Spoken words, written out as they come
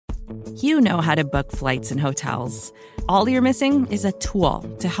You know how to book flights and hotels. All you're missing is a tool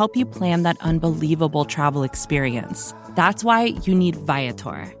to help you plan that unbelievable travel experience. That's why you need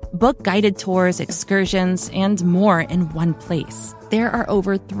Viator. Book guided tours, excursions, and more in one place. There are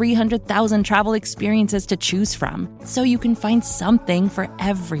over 300,000 travel experiences to choose from, so you can find something for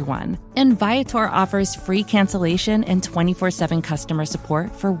everyone. And Viator offers free cancellation and 24/7 customer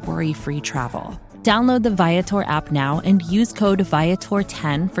support for worry-free travel. Download the Viator app now and use code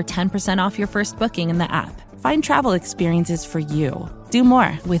Viator10 for 10% off your first booking in the app. Find travel experiences for you. Do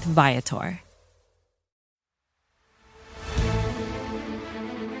more with Viator.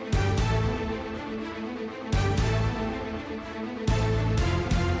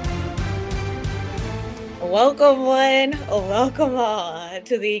 Welcome all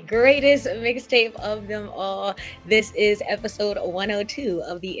to the greatest mixtape of them all. This is episode 102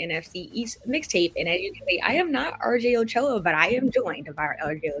 of the NFC East mixtape. And as you can see, I am not RJ Ochoa, but I am joined by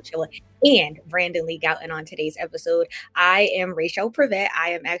RJ Ochoa and Brandon Lee Gouton on today's episode. I am Rachel Prevet. I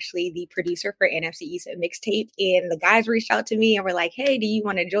am actually the producer for NFC East mixtape. And the guys reached out to me and were like, hey, do you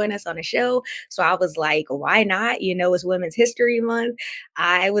want to join us on a show? So I was like, why not? You know, it's Women's History Month.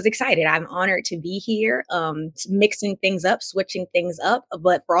 I was excited. I'm honored to be here, mixing things up, switching things up.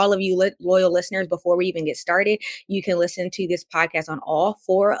 But for all of you loyal listeners, before we even get started, you can listen to this podcast on all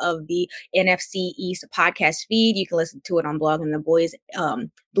four of the NFC East podcast feed. You can listen to it on Blog and the Boys,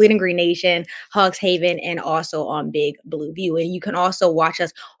 Bleeding Green Nation, Hogs Haven, and also on Big Blue View. And you can also watch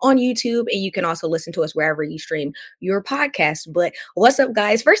us on YouTube, and you can also listen to us wherever you stream your podcast. But what's up,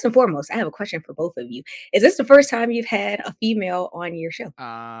 guys? First and foremost, I have a question for both of you. Is this the first time you've had a female on your show?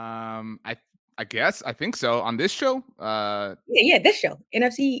 I guess. I think so. On this show? Yeah, this show,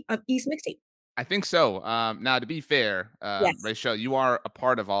 NFC East Mixtape. I think so. Now, to be fair, Yes. Rachel, you are a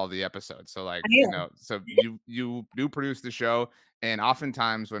part of all the episodes. So, like, so you do produce the show. And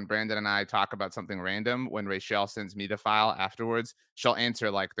oftentimes when Brandon and I talk about something random, when Rachel sends me the file afterwards, she'll answer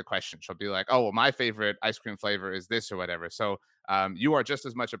like the question. She'll be like, oh, well, my favorite ice cream flavor is this or whatever. So you are just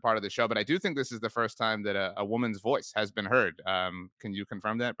as much a part of the show. But I do think this is the first time that a woman's voice has been heard. Can you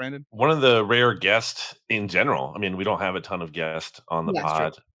confirm that, Brandon? One of the rare guests in general. I mean, we don't have a ton of guests on the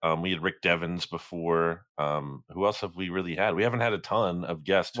pod. We had Rick Devens before. Who else have we really had? We haven't had a ton of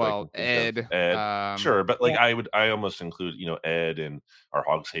guests. Well, Ed. Sure, but like I almost include Ed and our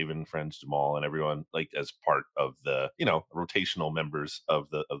Hogs Haven friends Jamal and everyone like as part of the rotational members of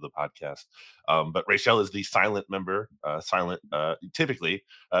the podcast. But Rachel is the silent member, typically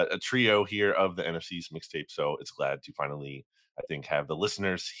a trio here of the NFC's mixtape. So it's glad to finally, I think, have the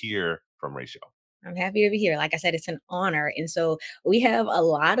listeners hear from Rachel. I'm happy to be here. Like I said, it's an honor. And so we have a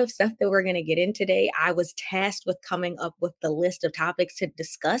lot of stuff that we're going to get in today. I was tasked with coming up with the list of topics to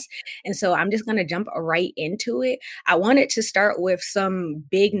discuss. And so I'm just going to jump right into it. I wanted to start with some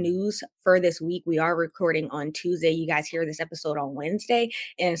big news for this week. We are recording on Tuesday. You guys hear this episode on Wednesday.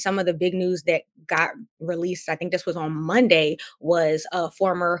 And some of the big news that got released, I think this was on Monday, was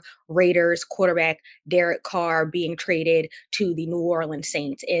former Raiders quarterback Derek Carr being traded to the New Orleans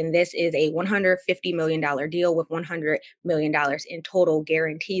Saints. And this is a $150 million deal with $100 million in total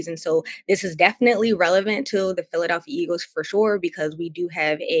guarantees. And so this is definitely relevant to the Philadelphia Eagles for sure, because we do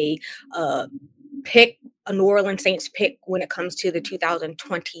have a New Orleans Saints pick when it comes to the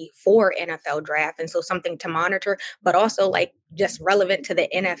 2024 NFL draft. And so something to monitor, but also like just relevant to the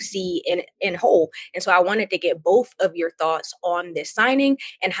NFC in whole. And so I wanted to get both of your thoughts on this signing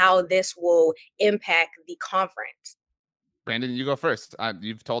and how this will impact the conference. Brandon, you go first.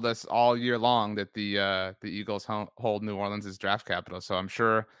 You've told us all year long that the Eagles hold New Orleans' draft capital. So I'm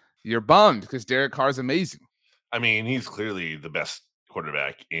sure you're bummed because Derek Carr is amazing. I mean, he's clearly the best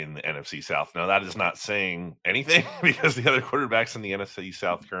quarterback in the NFC South. Now, that is not saying anything because the other quarterbacks in the NFC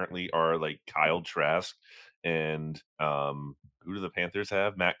South currently are like Kyle Trask and who do the Panthers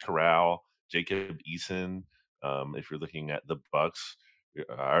have? Matt Corral, Jacob Eason. If you're looking at the Bucks,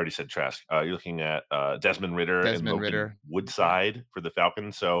 I already said Trask. You're looking at Desmond Ritter and Logan Woodside for the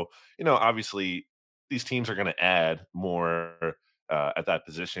Falcons. So, obviously these teams are going to add more at that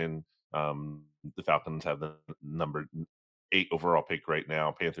position. The Falcons have the number 8 overall pick right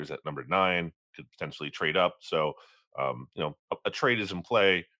now. Panthers at number 9 could potentially trade up. So, a trade is in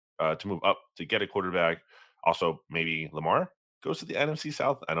play to move up to get a quarterback. Also, maybe Lamar goes to the NFC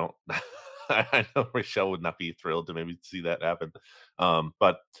South. I don't. I know Rachel would not be thrilled to maybe see that happen,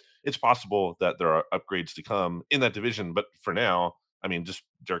 but it's possible that there are upgrades to come in that division. But for now, I mean, just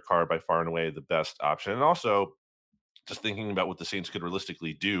Derek Carr by far and away the best option, and also just thinking about what the Saints could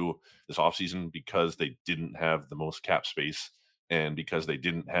realistically do this offseason because they didn't have the most cap space and because they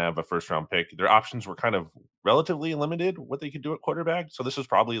didn't have a first round pick, their options were kind of relatively limited what they could do at quarterback. So this was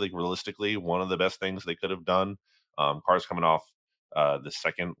probably like realistically one of the best things they could have done. Carr's coming off the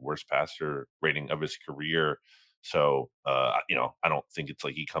second worst passer rating of his career. So I don't think it's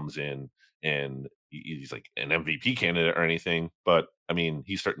like he comes in and he's like an MVP candidate or anything, but I mean,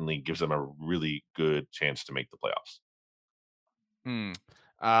 he certainly gives them a really good chance to make the playoffs. Hmm.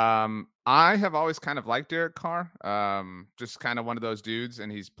 I have always kind of liked Derek Carr. Just kind of one of those dudes,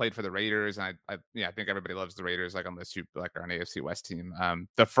 and he's played for the Raiders. And I think everybody loves the Raiders, like unless you like are an AFC West team.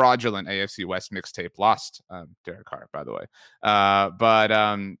 The fraudulent AFC West mixtape lost Derek Carr, by the way.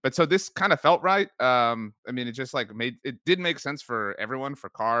 But so this kind of felt right. I mean, it just like it did make sense for everyone, for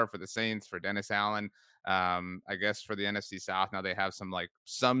Carr, for the Saints, for Dennis Allen. I guess for the NFC South now they have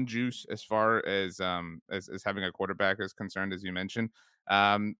some juice as far as having a quarterback is concerned, as you mentioned.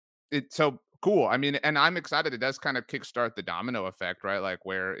 It's so cool. I mean, and I'm excited. It does kind of kickstart the domino effect, right? Like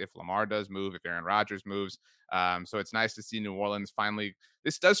where if Lamar does move, if Aaron Rodgers moves. So it's nice to see New Orleans finally.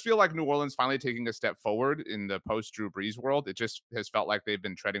 This does feel like New Orleans finally taking a step forward in the post Drew Brees world. It just has felt like they've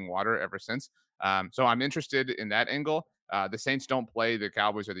been treading water ever since. So I'm interested in that angle. The Saints don't play the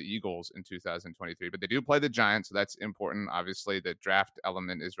Cowboys or the Eagles in 2023, but they do play the Giants. So that's important. Obviously, the draft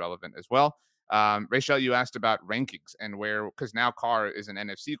element is relevant as well. Rachel, you asked about rankings and because now Carr is an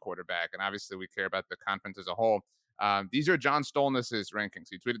NFC quarterback, and obviously we care about the conference as a whole. These are John Stolnis's rankings.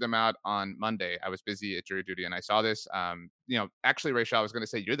 He tweeted them out on Monday. I was busy at jury duty and I saw this. Actually, Rachel, I was going to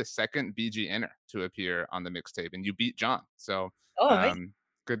say you're the second BGNer to appear on the mixtape, and you beat John. So,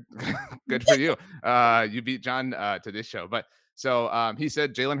 good, good for you. You beat John to this show, but. So he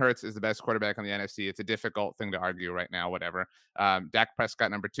said Jalen Hurts is the best quarterback on the NFC. It's a difficult thing to argue right now, whatever. Dak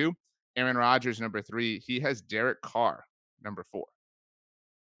Prescott, number 2. Aaron Rodgers, number 3. He has Derek Carr, number 4.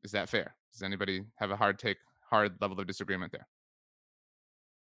 Is that fair? Does anybody have a hard level of disagreement there?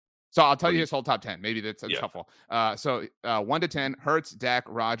 So I'll tell you his whole top 10. Maybe that's helpful. So 1 to 10, Hurts, Dak,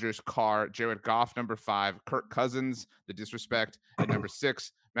 Rodgers, Carr, Jared Goff, number 5, Kirk Cousins, the disrespect, at number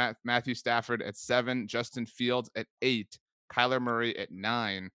 6, Matthew Stafford at 7, Justin Fields at 8, Kyler Murray at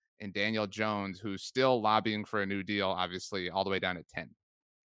 9, and Daniel Jones, who's still lobbying for a new deal, obviously, all the way down at 10.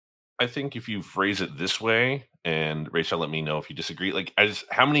 I think if you phrase it this way, and Rachel, let me know if you disagree. Like,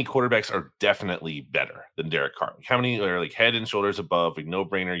 how many quarterbacks are definitely better than Derek Carr? Like, how many are like head and shoulders above? Like, no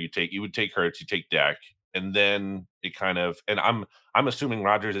brainer. You would take Hurts, you take Dak, and then it kind of. And I'm assuming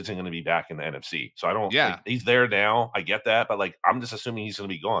Rodgers isn't going to be back in the NFC, so I don't. Yeah, like, he's there now. I get that, but like, I'm just assuming he's going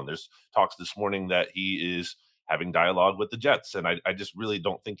to be gone. There's talks this morning that he is having dialogue with the Jets, and I just really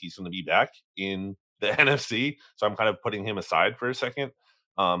don't think he's going to be back in the NFC. So I'm kind of putting him aside for a second.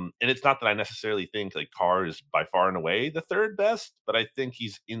 And it's not that I necessarily think like Carr is by far and away the third best, but I think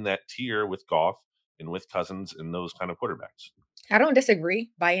he's in that tier with Goff and with Cousins and those kind of quarterbacks. I don't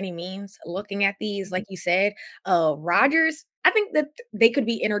disagree by any means. Looking at these, like you said, Rodgers, I think that they could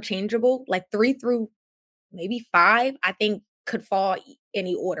be interchangeable, like 3 through maybe 5. I think could fall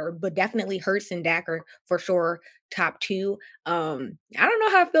any order, but definitely Hurts and Dak are for sure top 2. I don't know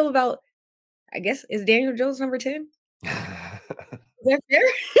how I feel about. I guess is Daniel Jones number 10? Is that fair?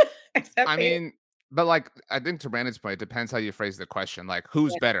 Is that I fair? mean, but like I think to Brandon's point, it depends how you phrase the question. Like,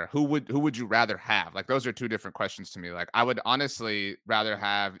 who's Yeah. better? Who would you rather have? Like, those are two different questions to me. Like, I would honestly rather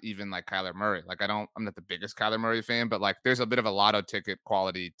have even like Kyler Murray. Like, I'm not the biggest Kyler Murray fan, but like, there's a bit of a lotto ticket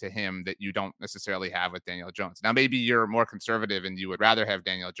quality to him that you don't necessarily have with Daniel Jones. Now, maybe you're more conservative and you would rather have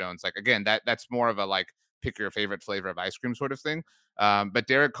Daniel Jones. Like, again, that's more of a like pick your favorite flavor of ice cream sort of thing. But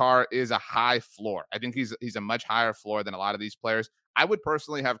Derek Carr is a high floor. I think he's a much higher floor than a lot of these players. I would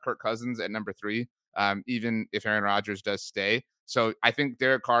personally have Kirk Cousins at number 3, even if Aaron Rodgers does stay. So I think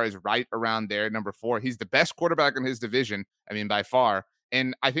Derek Carr is right around there, number 4. He's the best quarterback in his division, I mean, by far.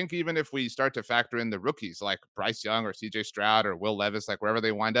 And I think even if we start to factor in the rookies like Bryce Young or CJ Stroud or Will Levis, like wherever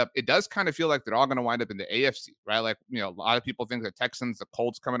they wind up, it does kind of feel like they're all going to wind up in the AFC, right? Like, a lot of people think the Texans, the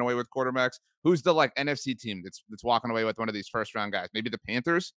Colts coming away with quarterbacks. Who's the like NFC team that's walking away with one of these first round guys? Maybe the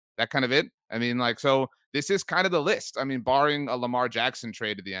Panthers, that kind of it. I mean, like, so this is kind of the list. I mean, barring a Lamar Jackson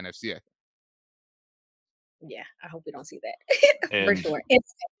trade to the NFC, I think. Yeah, I hope we don't see that for sure.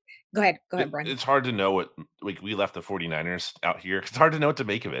 Go ahead, Brian. It's hard to know what like we left the 49ers out here. It's hard to know what to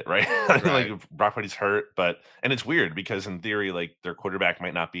make of it, right? Right. Like Brock Purdy's hurt, and it's weird because in theory, like their quarterback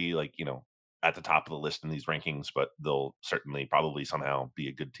might not be like, at the top of the list in these rankings, but they'll certainly probably somehow be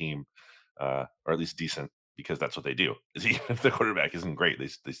a good team, or at least decent because that's what they do. Is even if the quarterback isn't great,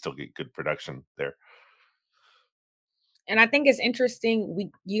 they still get good production there. And I think it's interesting.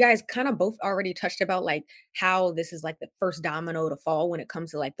 You guys kind of both already touched about like how this is like the first domino to fall when it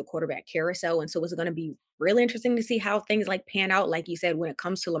comes to like the quarterback carousel. And so it's going to be really interesting to see how things like pan out, like you said, when it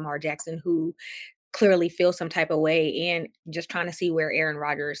comes to Lamar Jackson, who clearly feels some type of way, and just trying to see where Aaron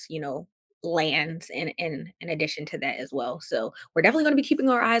Rodgers, lands in addition to that as well. So we're definitely going to be keeping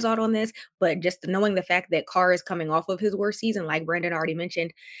our eyes out on this, but just knowing the fact that Carr is coming off of his worst season, like Brandon already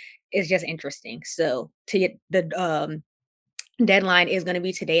mentioned, is just interesting. So to get the deadline is going to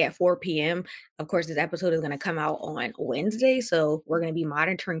be today at 4 p.m. Of course, this episode is going to come out on Wednesday. So we're going to be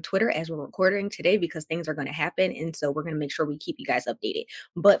monitoring Twitter as we're recording today because things are going to happen. And so we're going to make sure we keep you guys updated.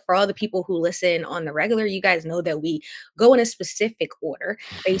 But for all the people who listen on the regular, you guys know that we go in a specific order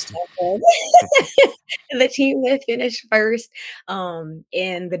based off of the team that finished first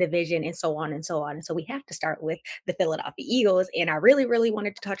in the division and so on and so on. And so we have to start with the Philadelphia Eagles. And I really, really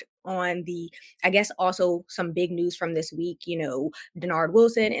wanted to touch on I guess also some big news from this week, Denard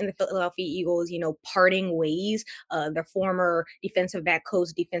Wilson and the Philadelphia Eagles, parting ways, the former defensive back coach,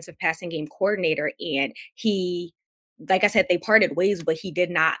 defensive passing game coordinator. And like I said, they parted ways, but he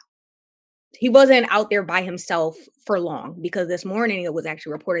wasn't out there by himself for long, because this morning it was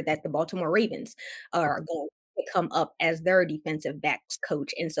actually reported that the Baltimore Ravens are going to come up as their defensive backs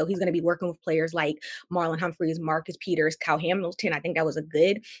coach. And so he's going to be working with players like Marlon Humphreys, Marcus Peters, Cal Hamilton. I think that was a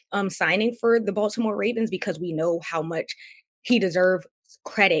good signing for the Baltimore Ravens, because we know how much he deserved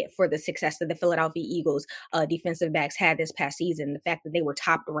credit for the success that the Philadelphia Eagles defensive backs had this past season. The fact that they were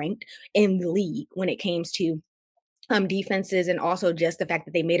top ranked in the league when it came to defenses, and also just the fact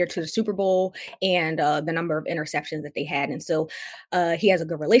that they made it to the Super Bowl, and the number of interceptions that they had. And so he has a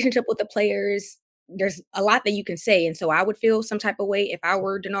good relationship with the players. There's a lot that you can say. And so I would feel some type of way if I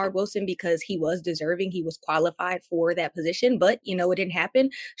were Denard Wilson, because he was deserving. He was qualified for that position, but it didn't happen.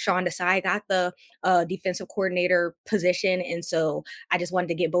 Sean Desai got the defensive coordinator position. And so I just wanted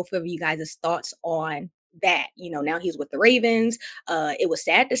to get both of you guys' thoughts on that. Now he's with the Ravens. It was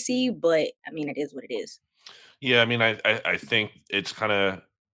sad to see, but I mean, it is what it is. Yeah, I mean, I think it's kind of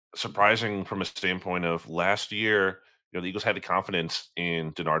surprising from a standpoint of last year. The Eagles had the confidence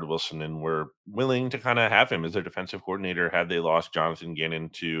in Denard Wilson and were willing to kind of have him as their defensive coordinator had they lost Jonathan Gannon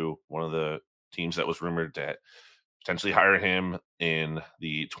to one of the teams that was rumored to potentially hire him in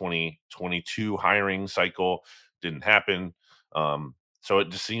the 2022 hiring cycle. Didn't happen. So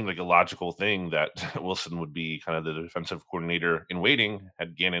it just seemed like a logical thing that Wilson would be kind of the defensive coordinator in waiting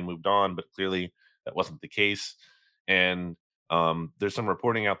had Gannon moved on, but clearly that wasn't the case. And there's some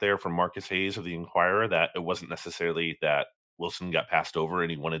reporting out there from Marcus Hayes of the Inquirer that it wasn't necessarily that Wilson got passed over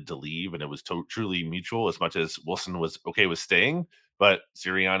and he wanted to leave, and it was truly mutual, as much as Wilson was okay with staying. But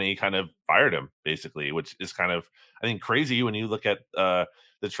Sirianni kind of fired him, basically, which is kind of, I think, crazy when you look at the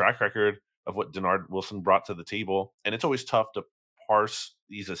track record of what Denard Wilson brought to the table. And it's always tough to parse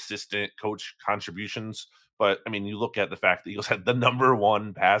these assistant coach contributions. But I mean, you look at the fact that the Eagles had the number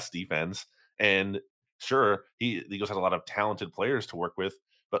one pass defense, and sure, the Eagles had a lot of talented players to work with,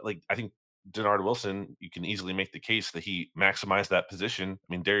 but like I think Denard Wilson, you can easily make the case that he maximized that position. I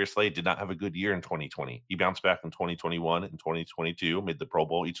mean, Darius Slade did not have a good year in 2020. He bounced back in 2021 and 2022, made the Pro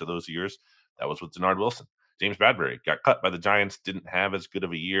Bowl each of those years. That was with Denard Wilson. James Bradbury got cut by the Giants, didn't have as good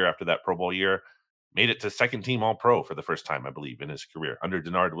of a year after that Pro Bowl year, made it to second team All Pro for the first time, I believe, in his career under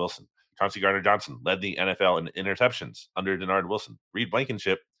Denard Wilson. Chauncey Gardner-Johnson led the NFL in interceptions under Denard Wilson. Reed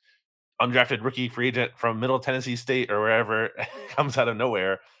Blankenship, undrafted rookie free agent from Middle Tennessee State or wherever, comes out of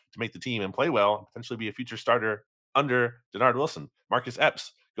nowhere to make the team and play well, and potentially be a future starter under Denard Wilson. Marcus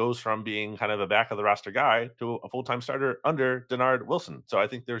Epps goes from being kind of a back of the roster guy to a full-time starter under Denard Wilson. So I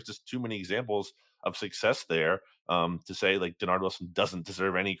think there's just too many examples of success there to say like Denard Wilson doesn't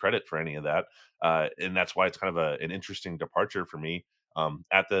deserve any credit for any of that. And that's why it's kind of an interesting departure for me.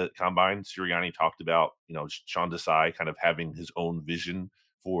 At the combine, Sirianni talked about, Sean Desai kind of having his own vision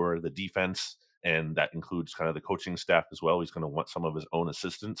for the defense, and that includes kind of the coaching staff as well. He's going to want some of his own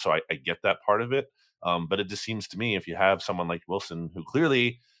assistants, so I get that part of it. But it just seems to me, if you have someone like Wilson, who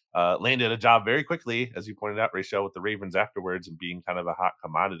clearly landed a job very quickly, as you pointed out, Rachel, with the Ravens afterwards, and being kind of a hot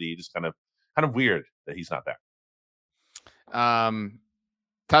commodity, just kind of weird that he's not back.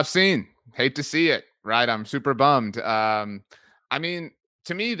 Tough scene. Hate to see it. Right, I'm super bummed. I mean,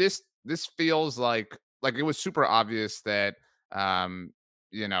 to me, this feels like it was super obvious that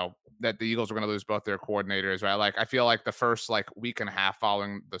that the Eagles were going to lose both their coordinators, right? Like, I feel like the first week and a half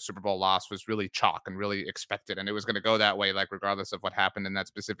following the Super Bowl loss was really chalk and really expected. And it was going to go that way, regardless of what happened in that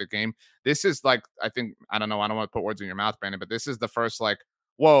specific game. This is I don't know, I don't want to put words in your mouth, Brandon, but this is the first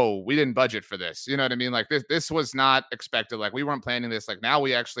whoa, we didn't budget for this. You know what I mean? Like this was not expected. Like we weren't planning this. Like now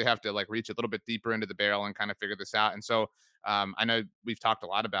we actually have to like reach a little bit deeper into the barrel and kind of figure this out. And so I know we've talked a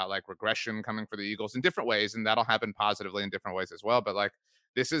lot about like regression coming for the Eagles in different ways, and that'll happen positively in different ways as well. But like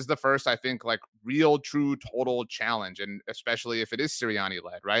this is the first, I think, like real, true, total challenge, and especially if it is Sirianni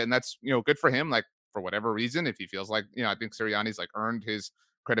led, right? And that's good for him. Like for whatever reason, if he feels like I think Sirianni's like earned his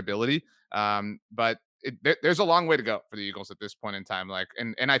credibility. But there's a long way to go for the Eagles at this point in time. Like,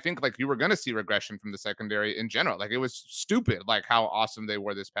 and I think like you were going to see regression from the secondary in general. Like it was stupid, like how awesome they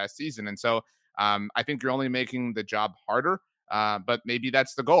were this past season. And so I think you're only making the job harder. But maybe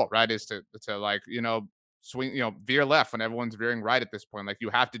that's the goal, right? Is to like, swing, veer left when everyone's veering right at this point. Like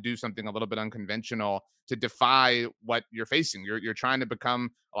you have to do something a little bit unconventional to defy what you're facing. You're trying to become,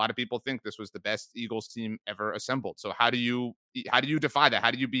 a lot of people think this was the best Eagles team ever assembled. So how do you defy that?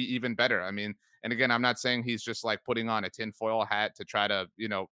 How do you be even better? I mean, and again, I'm not saying he's just like putting on a tinfoil hat to try to,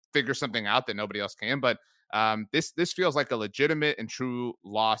 figure something out that nobody else can. But this feels like a legitimate and true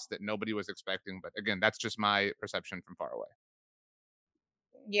loss that nobody was expecting. But again, that's just my perception from far away.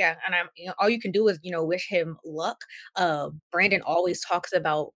 Yeah, and all you can do is, wish him luck. Brandon always talks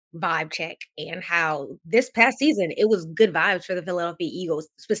about vibe check and how this past season it was good vibes for the Philadelphia Eagles,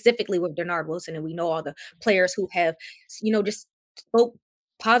 specifically with Denard Wilson, and we know all the players who have, just spoke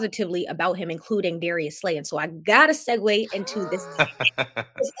positively about him, including Darius Slay. And so I gotta segue into this.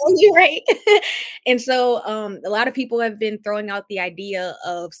 You're right. And so a lot of people have been throwing out the idea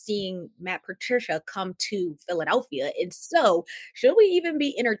of seeing Matt Patricia come to Philadelphia. And so should we even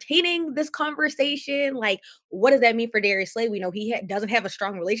be entertaining this conversation? Like, what does that mean for Darius Slay? We know he doesn't have a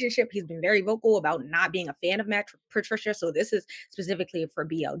strong relationship. He's been very vocal about not being a fan of Matt Patricia. So this is specifically for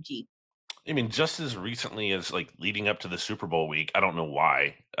BLG. I mean, just as recently as like leading up to the Super Bowl week, I don't know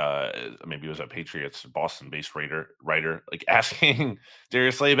why. Maybe it was a Patriots Boston-based writer like asking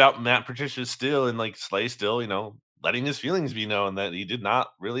Darius Slay about Matt Patricia still, and like Slay still, letting his feelings be known that he did not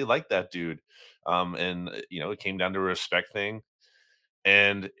really like that dude. And it came down to a respect thing.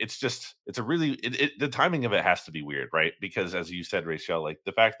 And it's a really the timing of it has to be weird, right? Because as you said, Rachel, like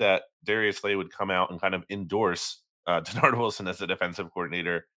the fact that Darius Slay would come out and kind of endorse Denard Wilson as the defensive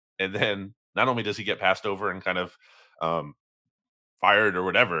coordinator, and then not only does he get passed over and kind of um, fired or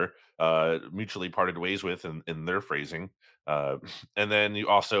whatever, mutually parted ways with in their phrasing. And then you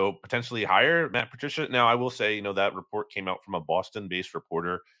also potentially hire Matt Patricia. Now, I will say, that report came out from a Boston-based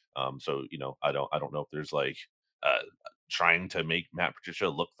reporter. So, I don't know if there's like uh, trying to make Matt Patricia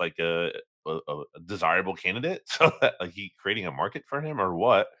look like a desirable candidate, so that like he creating a market for him or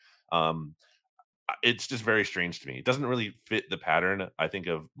what. Um, it's just very strange to me. It doesn't really fit the pattern, I think,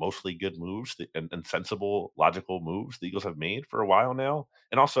 of mostly good moves and sensible, logical moves the Eagles have made for a while now.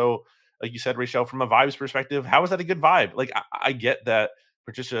 And also, like you said, Rachel, from a vibes perspective, how is that a good vibe? Like, I get that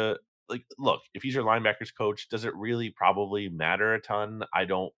Patricia, like, look, if he's your linebackers coach, does it really probably matter a ton? I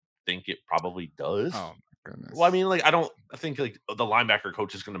don't think it probably does. Oh my goodness. Well, I mean, like, I don't think like the linebacker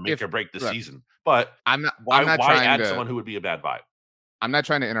coach is going to make or break the season. But I'm not why trying add to, someone who would be a bad vibe? I'm not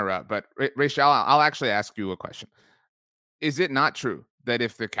trying to interrupt, but Rachel, I'll actually ask you a question. Is it not true that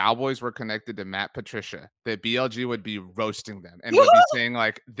if the Cowboys were connected to Matt Patricia, that BLG would be roasting them and would be saying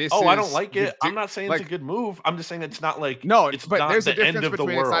like, "This Oh, is I don't like it. I'm not saying like, it's a good move. I'm just saying it's not like no, it's but not there's a the end difference of the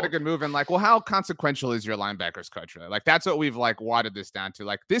between it's not a world. good move and like, well, how consequential is your linebackers coach really? Like that's what we've like watered this down to.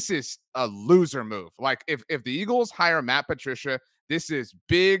 Like this is a loser move. Like if the Eagles hire Matt Patricia, this is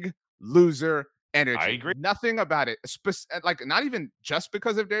big loser energy. I agree. Nothing about it. Like not even just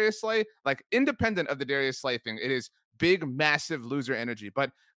because of Darius Slay, like independent of the Darius Slay thing, it is big, massive loser energy.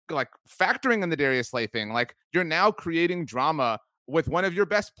 But like factoring in the Darius Slay thing, like you're now creating drama with one of your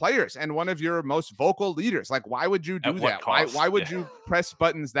best players and one of your most vocal leaders. Like, why would you do that? Why would you press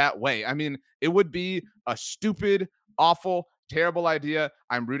buttons that way? I mean, it would be a stupid, awful, terrible idea.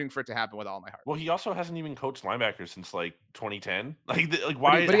 I'm rooting for it to happen with all my heart. Well, he also hasn't even coached linebackers since like 2010. Like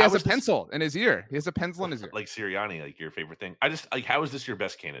why? But he has a pencil in his ear. He has a pencil in his ear. Like Sirianni, like your favorite thing. I just like, how is this your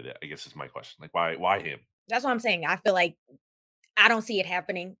best candidate? I guess is my question. Like, why him? That's what I'm saying. I feel like I don't see it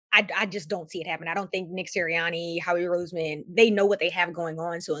happening. I just don't see it happen. I don't think Nick Sirianni, Howie Roseman, they know what they have going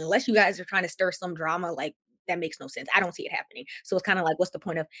on. So unless you guys are trying to stir some drama, like that makes no sense. I don't see it happening. So it's kind of like, what's the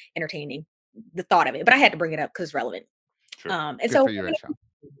point of entertaining the thought of it? But I had to bring it up because it's relevant. Sure. And Good so for you, Rachel.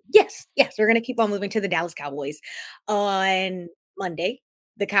 yes, we're gonna keep on moving to the Dallas Cowboys. On Monday,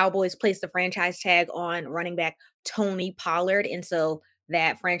 the Cowboys placed the franchise tag on running back Tony Pollard, and so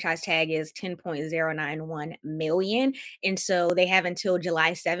that franchise tag is 10.091 million. And so they have until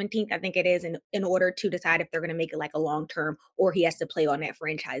July 17th, I think it is, in order to decide if they're going to make it like a long term or he has to play on that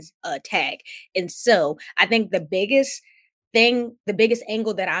franchise tag. And so I think the biggest the biggest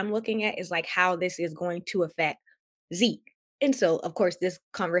angle that I'm looking at is like how this is going to affect Zeke. And so, of course, this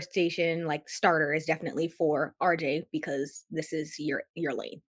conversation like starter is definitely for RJ because this is your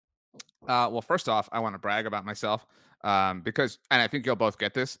lane. Well, first off, I want to brag about myself because, and I think you'll both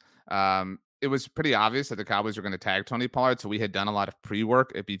get this. It was pretty obvious that the Cowboys were going to tag Tony Pollard, so we had done a lot of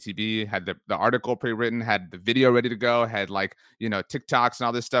pre-work at BTB, had the article pre-written, had the video ready to go, had like TikToks and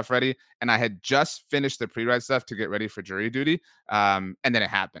all this stuff ready, and I had just finished the pre-write stuff to get ready for jury duty, and then it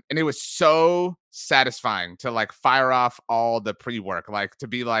happened, and it was so satisfying to like fire off all the pre-work, like to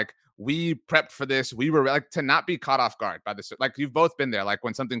be like, we prepped for this. We were like to not be caught off guard by this. Like you've both been there. Like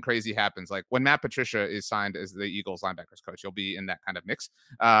when something crazy happens, like when Matt Patricia is signed as the Eagles linebackers coach, you'll be in that kind of mix.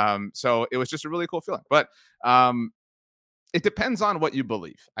 So it was just a really cool feeling. But it depends on what you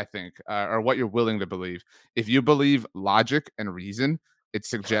believe, I think, or what you're willing to believe. If you believe logic and reason, it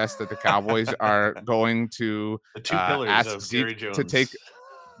suggests that the Cowboys are going to the two pillars ask of Zeke Jerry Jones to take.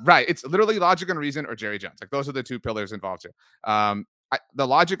 Right. It's literally logic and reason or Jerry Jones. Like those are the two pillars involved here. The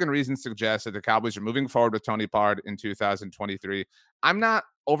logic and reason suggests that the Cowboys are moving forward with Tony Pollard in 2023. I'm not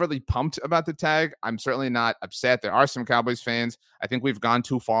overly pumped about the tag. I'm certainly not upset. There are some Cowboys fans. I think we've gone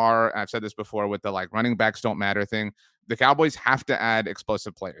too far. I've said this before with the like running backs don't matter thing. The Cowboys have to add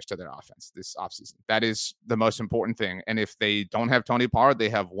explosive players to their offense this offseason. That is the most important thing. And if they don't have Tony Pollard, they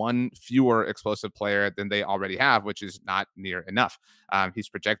have one fewer explosive player than they already have, which is not near enough. He's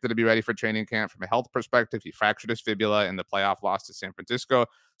projected to be ready for training camp from a health perspective. He fractured his fibula in the playoff loss to San Francisco.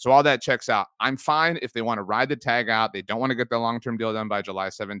 So all that checks out. I'm fine if they want to ride the tag out. They don't want to get the long-term deal done by July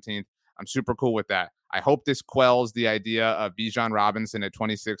 17th. I'm super cool with that. I hope this quells the idea of Bijan Robinson at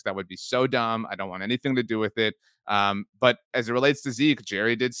 26. That would be so dumb. I don't want anything to do with it. But as it relates to Zeke,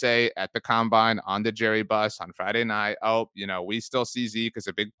 Jerry did say at the combine on the Jerry bus on Friday night, we still see Zeke as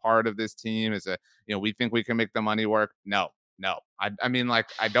a big part of this team. We think we can make the money work. No. I mean, like,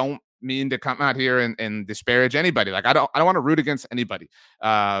 I don't mean to come out here and disparage anybody. Like, I don't want to root against anybody.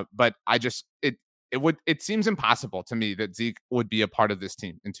 But it seems impossible to me that Zeke would be a part of this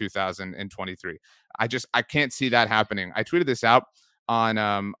team in 2023. I can't see that happening. I tweeted this out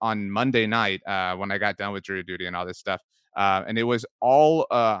on Monday night when I got done with jury duty and all this stuff. And it was all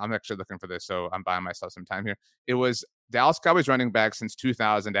I'm actually looking for this, so I'm buying myself some time here. It was Dallas Cowboys running back since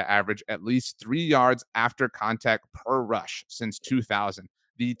 2000 to average at least 3 yards after contact per rush since 2000.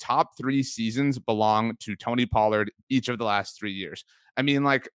 The top 3 seasons belong to Tony Pollard each of the last 3 years. I mean,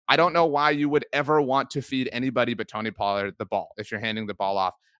 like, I don't know why you would ever want to feed anybody but Tony Pollard the ball if you're handing the ball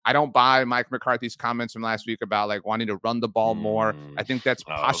off. I don't buy Mike McCarthy's comments from last week about like wanting to run the ball more. I think that's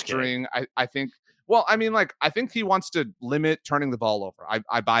posturing. Okay. I think, well, I mean, like, I think he wants to limit turning the ball over.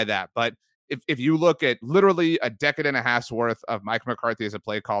 I buy that. But if you look at literally a decade and a half's worth of Mike McCarthy as a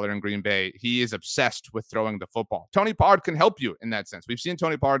play caller in Green Bay, he is obsessed with throwing the football. Tony Pollard can help you in that sense. We've seen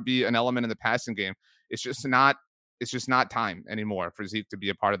Tony Pollard be an element in the passing game. It's just not time anymore for Zeke to be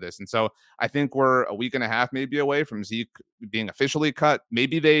a part of this. And so I think we're a week and a half maybe away from Zeke being officially cut.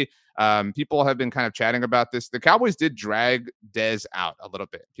 Maybe people have been kind of chatting about this. The Cowboys did drag Dez out a little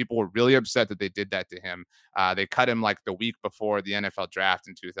bit. People were really upset that they did that to him. They cut him like the week before the NFL draft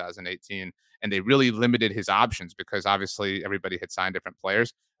in 2018, and they really limited his options because obviously everybody had signed different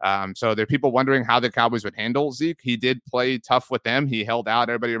players. So there are people wondering how the Cowboys would handle Zeke. He did play tough with them. He held out.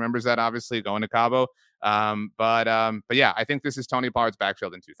 Everybody remembers that, obviously, going to Cabo. But yeah, I think this is Tony Pollard's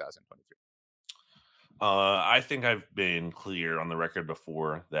backfield in 2023. I think I've been clear on the record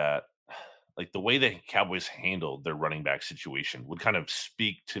before that like the way the Cowboys handled their running back situation would kind of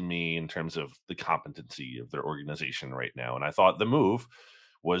speak to me in terms of the competency of their organization right now. And I thought the move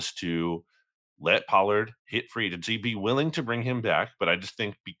was to let Pollard hit free agency, be willing to bring him back. But I just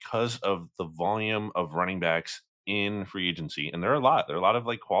think because of the volume of running backs in free agency, and there are a lot of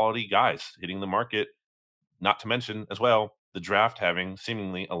like quality guys hitting the market, not to mention as well the draft having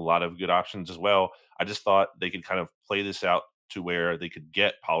seemingly a lot of good options as well. I just thought they could kind of play this out to where they could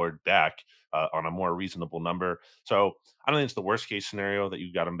get Pollard back on a more reasonable number. So I don't think it's the worst case scenario that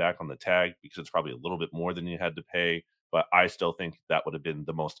you got him back on the tag because it's probably a little bit more than you had to pay. But I still think that would have been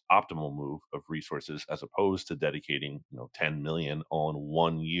the most optimal move of resources as opposed to dedicating 10 million on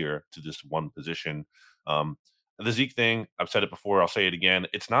 1 year to just one position. The Zeke thing, I've said it before, I'll say it again.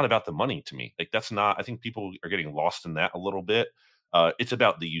 It's not about the money to me. Like that's not, I think people are getting lost in that a little bit. It's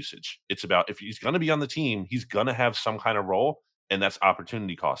about the usage. It's about if he's going to be on the team, he's going to have some kind of role, and that's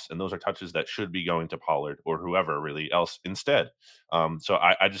opportunity costs. And those are touches that should be going to Pollard or whoever really else instead. So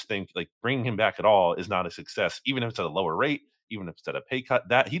I just think like bringing him back at all is not a success, even if it's at a lower rate, even if it's at a pay cut.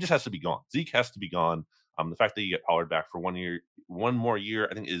 That he just has to be gone. Zeke has to be gone. The fact that you get Pollard back for 1 year, one more year,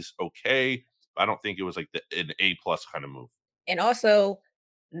 I think is okay. I don't think it was like an A+ kind of move. And also,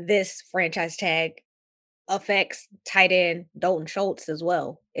 this franchise tag affects tight end Dalton Schultz as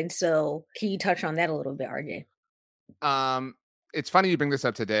well. And so, can you touch on that a little bit, RJ? Um, it's funny you bring this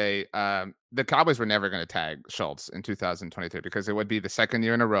up today. The Cowboys were never going to tag Schultz in 2023 because it would be the second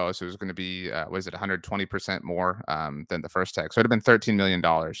year in a row. So it was going to be, was it 120% more than the first tag? So it would have been $13 million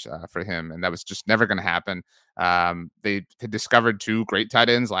for him. And that was just never going to happen. They had discovered two great tight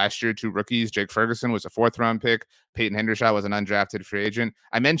ends last year, two rookies. Jake Ferguson was a 4th-round pick. Peyton Hendershot was an undrafted free agent.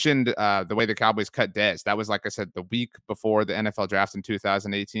 I mentioned the way the Cowboys cut Dez. That was, like I said, the week before the NFL draft in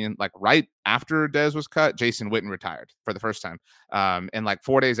 2018. Like right after Dez was cut, Jason Witten retired for the first time. And like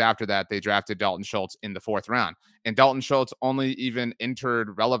 4 days after that, they drafted Dalton Schultz in the 4th round. And Dalton Schultz only even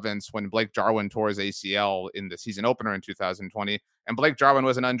entered relevance when Blake Jarwin tore his ACL in the season opener in 2020. And Blake Jarwin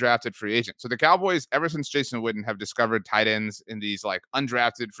was an undrafted free agent. So the Cowboys, ever since Jason Witten, have discovered tight ends in these like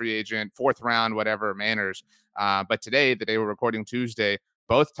undrafted free agent, 4th round, whatever manners. But today, the day we're recording Tuesday,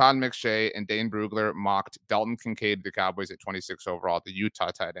 both Todd McShay and Dane Brugler mocked Dalton Kincaid, the Cowboys, at 26 overall, the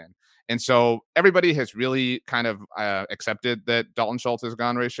Utah tight end. And so everybody has really kind of accepted that Dalton Schultz has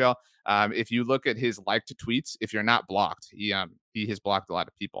gone, Rachel. If you look at his liked tweets, if you're not blocked, he has blocked a lot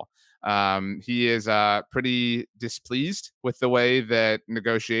of people. He is pretty displeased with the way that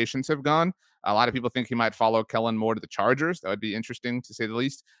negotiations have gone. A lot of people think he might follow Kellen Moore to the Chargers. That would be interesting, to say the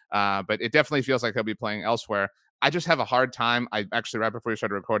least. But it definitely feels like he'll be playing elsewhere. I just have a hard time. I actually, right before we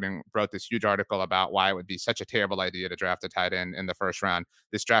started recording, wrote this huge article about why it would be such a terrible idea to draft a tight end in the 1st round.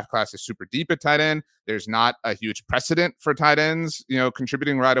 This draft class is super deep at tight end. There's not a huge precedent for tight ends,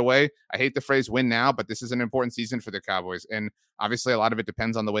 contributing right away. I hate the phrase win now, but this is an important season for the Cowboys. And obviously a lot of it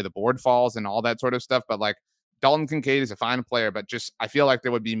depends on the way the board falls and all that sort of stuff. But like, Dalton Kincaid is a fine player, but just I feel like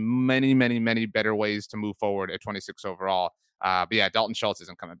there would be many, many, many better ways to move forward at 26 overall. But yeah, Dalton Schultz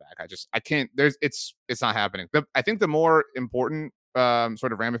isn't coming back. I can't. It's not happening. I think the more important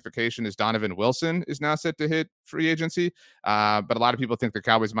sort of ramification is Donovan Wilson is now set to hit free agency. But a lot of people think the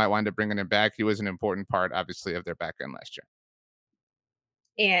Cowboys might wind up bringing him back. He was an important part, obviously, of their back end last year.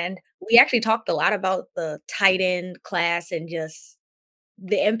 And we actually talked a lot about the tight end class and just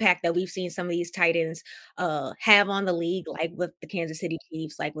the impact that we've seen some of these tight ends have on the league, like with the Kansas City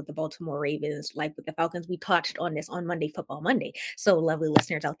Chiefs, like with the Baltimore Ravens, like with the Falcons. We touched on this on Monday Football Monday. So lovely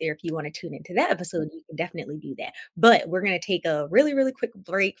listeners out there, if you want to tune into that episode, you can definitely do that. But we're going to take a really, really quick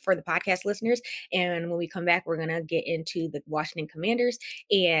break for the podcast listeners. And when we come back, we're going to get into the Washington Commanders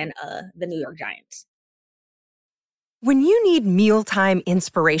and the New York Giants. When you need mealtime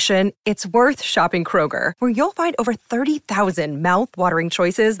inspiration, it's worth shopping Kroger, where you'll find over 30,000 mouth-watering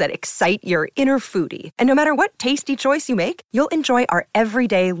choices that excite your inner foodie. And no matter what tasty choice you make, you'll enjoy our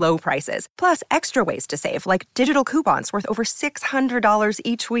everyday low prices, plus extra ways to save, like digital coupons worth over $600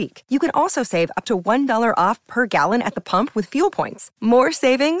 each week. You can also save up to $1 off per gallon at the pump with fuel points. More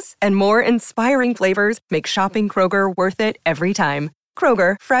savings and more inspiring flavors make shopping Kroger worth it every time.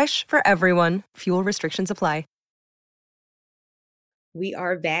 Kroger, fresh for everyone. Fuel restrictions apply. We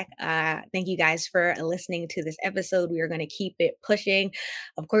are back. Thank you guys for listening to this episode. We are going to keep it pushing.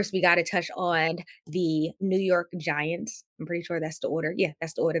 Of course, we got to touch on the New York Giants. I'm pretty sure that's the order. Yeah,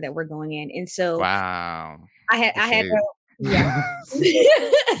 that's the order that we're going in. And so, wow, I had yeah,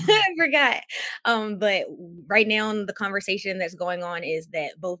 I forgot. But right now, the conversation that's going on is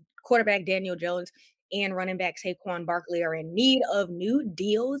that both quarterback Daniel Jones and running back Saquon Barkley are in need of new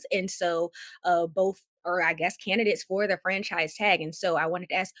deals, and so both are, I guess, candidates for the franchise tag. And so I wanted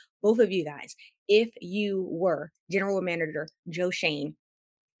to ask both of you guys, if you were general manager Joe Schoen,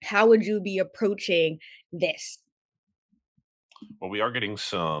 how would you be approaching this? Well, we are getting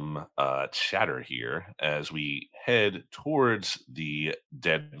some chatter here as we head towards the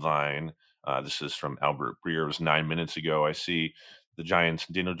deadline. This is from Albert Breer. It was 9 minutes ago. I see the Giants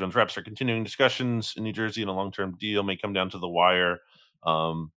and Daniel Jones reps are continuing discussions in New Jersey, and a long-term deal may come down to the wire.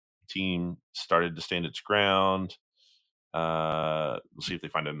 Team started to stand its ground. We'll see if they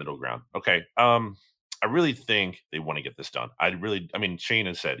find a middle ground. Okay. I really think they want to get this done. I mean, Shane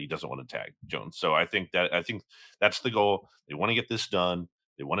has said he doesn't want to tag Jones. So I think that's the goal. They want to get this done.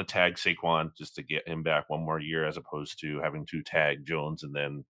 They want to tag Saquon just to get him back one more year, as opposed to having to tag Jones and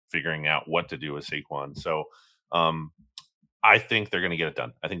then figuring out what to do with Saquon. So, I think they're going to get it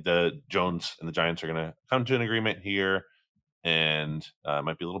done. I think the Jones and the Giants are going to come to an agreement here, and it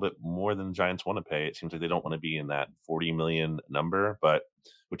might be a little bit more than the Giants want to pay. It seems like they don't want to be in that 40 million number, but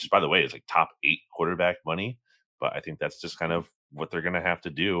which is, by the way, is like top 8 quarterback money. But I think that's just kind of what they're going to have to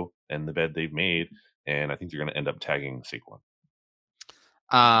do and the bed they've made. And I think they're going to end up tagging Saquon.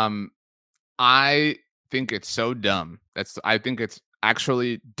 I think it's so dumb. I think it's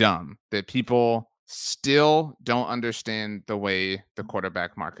actually dumb that people still don't understand the way the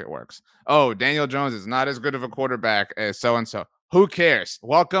quarterback market works. Oh, Daniel Jones is not as good of a quarterback as so and so. Who cares?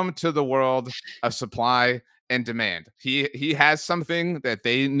 Welcome to the world of supply and demand. He has something that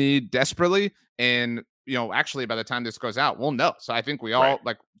they need desperately, and actually, by the time this goes out, we'll know. So I think we all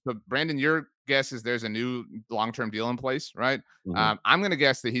like. So Brandon, your guess is there's a new long-term deal in place, right? Mhm. I'm going to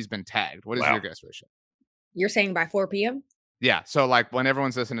guess that he's been tagged. What is your guess, Rachel? You're saying by 4 p.m.? Yeah. So like when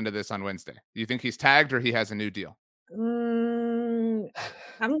everyone's listening to this on Wednesday, do you think he's tagged or he has a new deal? I'm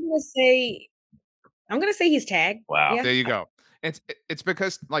gonna say he's tagged. Wow. Yeah. There you go. It's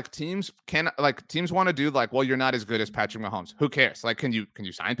because like teams want to do like, well, you're not as good as Patrick Mahomes. Who cares? Like, can you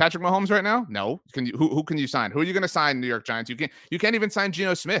sign Patrick Mahomes right now? No. Can you who can you sign? Who are you going to sign? New York Giants. You can't even sign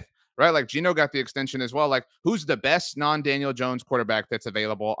Geno Smith, right? Like Geno got the extension as well. Like, who's the best non-Daniel Jones quarterback that's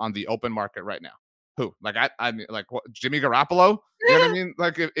available on the open market right now? Who? Like I mean, like what, Jimmy Garoppolo? You know what I mean?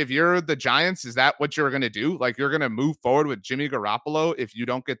 Like if you're the Giants, is that what you're going to do? Like you're going to move forward with Jimmy Garoppolo if you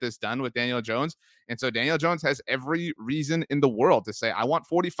don't get this done with Daniel Jones? And so Daniel Jones has every reason in the world to say, I want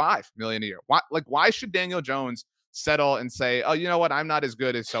 45 million a year. Why should Daniel Jones settle and say, oh, you know what? I'm not as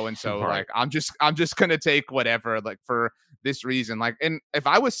good as so-and-so. Like I'm just going to take whatever, like for this reason. Like, and if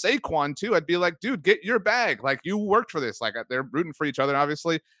I was Saquon too, I'd be like, dude, get your bag. Like you worked for this. Like they're rooting for each other.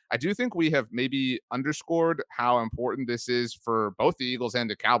 Obviously, I do think we have maybe underscored how important this is for both the Eagles and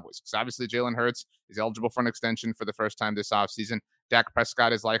the Cowboys. Because obviously Jalen Hurts is eligible for an extension for the first time this offseason. Dak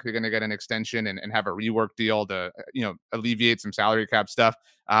Prescott is likely going to get an extension and have a rework deal to, alleviate some salary cap stuff.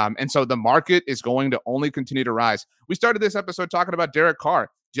 And so the market is going to only continue to rise. We started this episode talking about Derek Carr.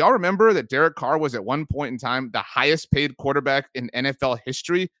 Do y'all remember that Derek Carr was at one point in time the highest paid quarterback in NFL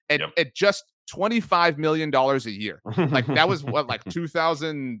history at just $25 million a year? Like that was what, like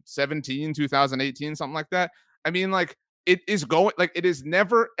 2017, 2018, something like that. I mean, like, it is going like it is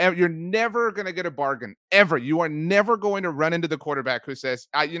never, you're never going to get a bargain ever. You are never going to run into the quarterback who says,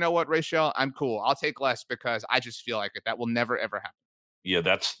 you know what, Rachel, I'm cool. I'll take less because I just feel like it. That will never, ever happen. Yeah,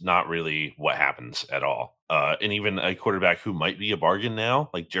 that's not really what happens at all. And even a quarterback who might be a bargain now,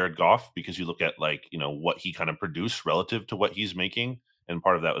 like Jared Goff, because you look at like, what he kind of produced relative to what he's making. And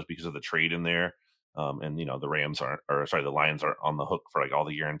part of that was because of the trade in there. And the the Lions aren't on the hook for like all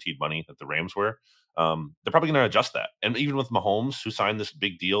the guaranteed money that the Rams were. They're probably going to adjust that. And even with Mahomes, who signed this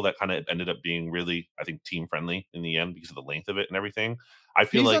big deal that kind of ended up being really, I think, team friendly in the end because of the length of it and everything. I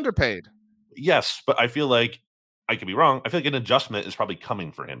feel he's like underpaid. Yes, but I feel like I could be wrong. I feel like an adjustment is probably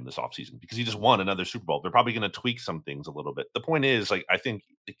coming for him this offseason because he just won another Super Bowl. They're probably going to tweak some things a little bit. The point is, like, I think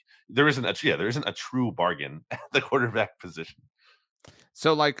there isn't a true bargain at the quarterback position.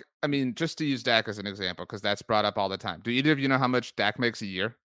 So, like, I mean, just to use Dak as an example, because that's brought up all the time. Do either of you know how much Dak makes a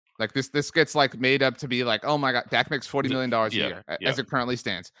year? Like this gets like made up to be like, oh my God, Dak makes $40 million a year as it currently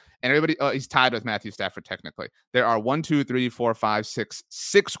stands. And everybody, he's tied with Matthew Stafford technically. There are 1, 2, 3, 4, 5, 6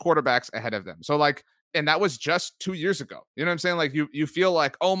 quarterbacks ahead of them. So like, and that was just 2 years ago. You know what I'm saying? Like you feel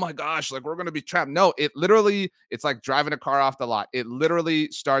like, oh my gosh, like we're going to be trapped. No, it's like driving a car off the lot. It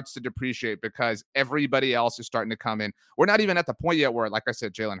literally starts to depreciate because everybody else is starting to come in. We're not even at the point yet where, like I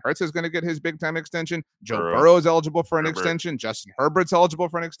said, Jalen Hurts is going to get his big time extension. Joe Burrow is eligible for an extension. Justin Herbert's eligible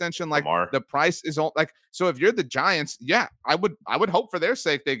for an extension. Like the price is all like, so if you're the Giants, yeah, I would hope for their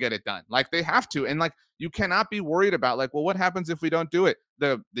sake they get it done. Like they have to. And like, you cannot be worried about like, well, what happens if we don't do it?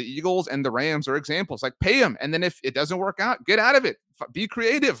 The Eagles and the Rams are examples. Like pay them. And then if it doesn't work out, get out of it. Be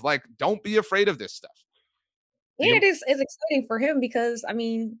creative. Like don't be afraid of this stuff. And it's exciting for him because, I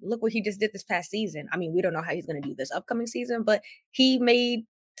mean, look what he just did this past season. I mean, we don't know how he's going to do this upcoming season, but he made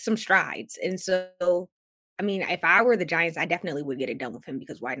some strides. And so, I mean, if I were the Giants, I definitely would get it done with him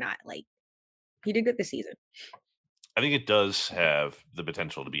because why not? Like, he did good this season. I think it does have the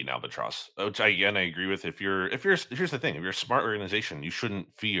potential to be an albatross, which I agree with. Here's the thing: if you're a smart organization, you shouldn't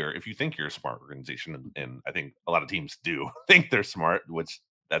fear. If you think you're a smart organization, and I think a lot of teams do think they're smart, which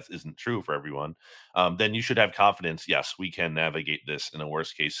that isn't true for everyone, then you should have confidence. Yes, we can navigate this in a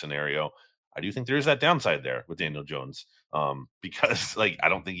worst case scenario. I do think there is that downside there with Daniel Jones, because like I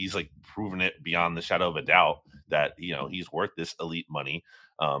don't think he's like proven it beyond the shadow of a doubt that he's worth this elite money,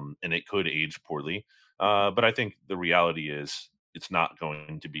 and it could age poorly. But I think the reality is it's not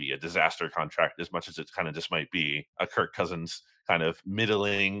going to be a disaster contract as much as it kind of just might be a Kirk Cousins kind of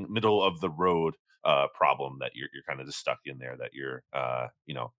middle of the road problem that you're kind of just stuck in there that you're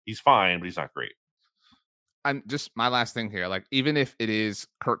he's fine, but he's not great. I'm just my last thing here. Like, even if it is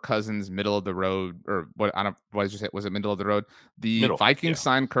Kirk Cousins middle of the road, or what did you say? Was it middle of the road? The Vikings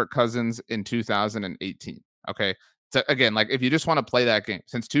signed Kirk Cousins in 2018. Okay. So again, like if you just want to play that game,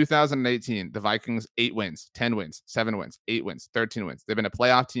 since 2018, the Vikings 8 wins, 10 wins, 7 wins, 8 wins, 13 wins. They've been a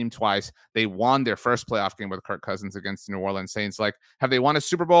playoff team twice. They won their first playoff game with Kirk Cousins against the New Orleans Saints. Like, have they won a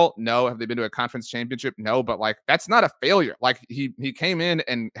Super Bowl? No. Have they been to a conference championship? No. But like, that's not a failure. Like he came in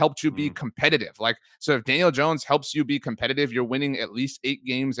and helped you be competitive. Like, so if Daniel Jones helps you be competitive, you're winning at least 8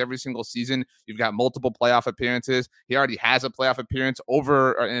 games every single season. You've got multiple playoff appearances. He already has a playoff appearance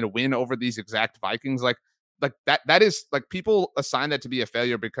over and a win over these exact Vikings. Like that is like people assign that to be a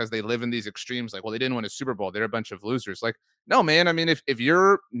failure because they live in these extremes. Like, well, they didn't win a Super Bowl. They're a bunch of losers. Like, no, man. I mean, if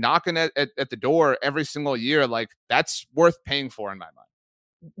you're knocking at the door every single year, like that's worth paying for in my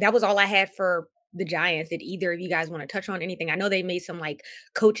mind. That was all I had for the Giants. Did either of you guys want to touch on anything? I know they made some like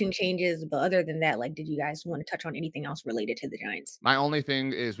coaching changes, but other than that, like, did you guys want to touch on anything else related to the Giants? My only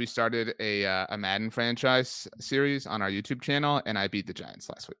thing is we started a Madden franchise series on our YouTube channel, and I beat the Giants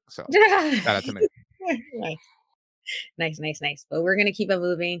last week. So shout out to me. Nice. But we're gonna keep it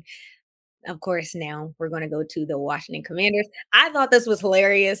moving. Of course, now we're going to go to the Washington Commanders. I thought this was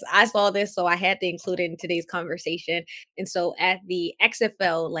hilarious. I saw this, so I had to include it in today's conversation. And so at the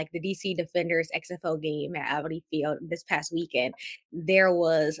XFL, like the DC Defenders XFL game at Audi Field this past weekend, there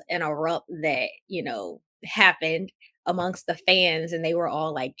was an erupt that, happened amongst the fans, and they were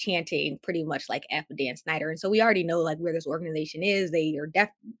all like chanting pretty much like F Dan Snyder. And so we already know like where this organization is. They are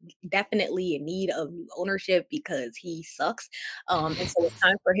definitely in need of new ownership because he sucks. And so it's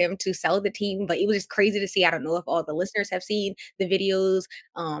time for him to sell the team. But it was just crazy to see. I don't know if all the listeners have seen the videos.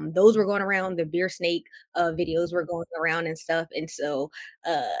 Those were going around. The beer snake videos were going around and stuff. And so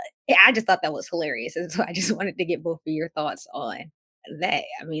yeah, I just thought that was hilarious. And so I just wanted to get both of your thoughts on that.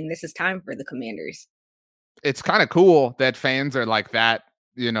 I mean, this is time for the Commanders. It's kind of cool that fans are like that,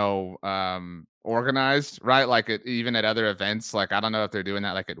 organized, right? Like even at other events, like I don't know if they're doing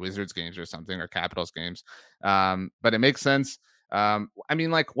that like at Wizards games or something or Capitals games. But it makes sense. I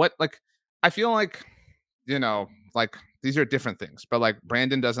mean, I feel like, like these are different things, but like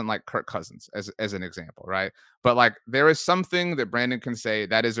Brandon doesn't like Kirk Cousins as an example, right? But like there is something that Brandon can say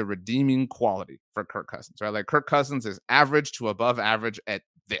that is a redeeming quality for Kirk Cousins, right? Like Kirk Cousins is average to above average at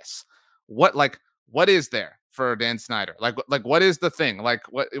this. What is there for Dan Snyder? Like what is the thing? Like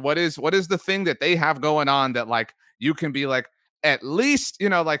what is the thing that they have going on that like you can be like at least,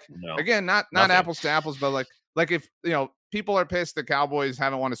 again, not apples to apples, but like if, people are pissed the Cowboys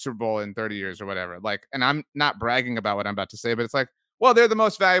haven't won a Super Bowl in 30 years or whatever. Like, and I'm not bragging about what I'm about to say, but it's like, well, they're the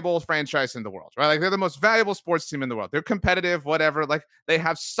most valuable franchise in the world, right? Like they're the most valuable sports team in the world. They're competitive, whatever. Like they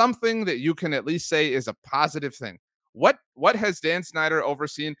have something that you can at least say is a positive thing. What has Dan Snyder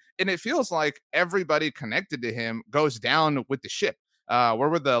overseen? And it feels like everybody connected to him goes down with the ship. Where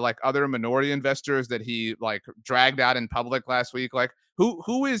were the like other minority investors that he like dragged out in public last week? Like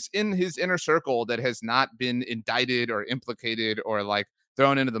who is in his inner circle that has not been indicted or implicated or like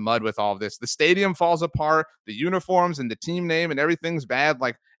thrown into the mud with all of this? The stadium falls apart, the uniforms and the team name and everything's bad.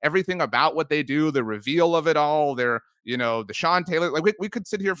 Like everything about what they do, the reveal of it all, their, the Sean Taylor, like we could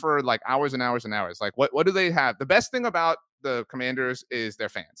sit here for like hours and hours and hours. Like what do they have? The best thing about the Commanders is their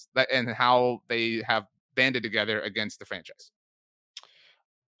fans and how they have banded together against the franchise.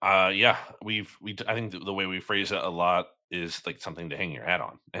 Yeah, I think the way we phrase it a lot is like something to hang your hat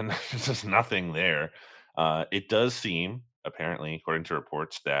on, and there's just nothing there. It does seem, apparently, according to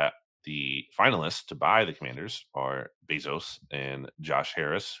reports, that the finalists to buy the Commanders are Bezos and Josh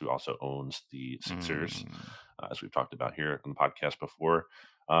Harris, who also owns the Sixers, as we've talked about here on the podcast before.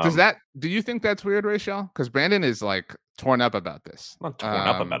 Do you think that's weird, Rachel? Because Brandon is like torn up about this. I'm not torn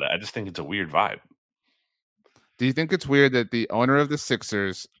up about it. I just think it's a weird vibe. Do you think it's weird that the owner of the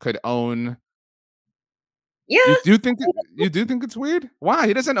Sixers could own? Yeah. You do think it's weird? Why?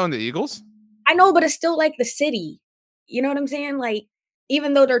 He doesn't own the Eagles. I know, but it's still like the city. You know what I'm saying? Like,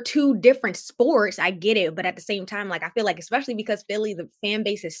 even though they're two different sports, I get it. But at the same time, like, I feel like, especially because Philly, the fan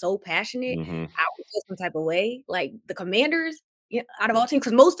base is so passionate, I would feel some type of way. Like the Commanders, out of all teams,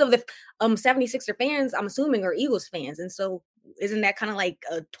 because most of the 76er fans, I'm assuming, are Eagles fans. And so isn't that kind of like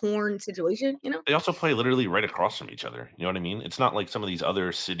a torn situation, They also play literally right across from each other. You know what I mean? It's not like some of these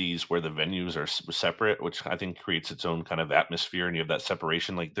other cities where the venues are separate, which I think creates its own kind of atmosphere, and you have that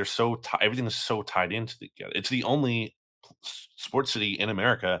separation. Like they're everything is so tied into together. It's the only sports city in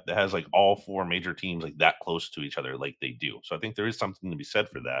America that has like all 4 major teams like that close to each other like they do. So I think there is something to be said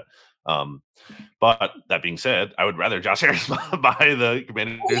for that. But that being said, I would rather Josh Harris buy the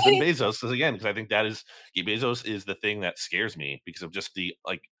Commanders than Bezos, because I think Bezos is the thing that scares me because of just the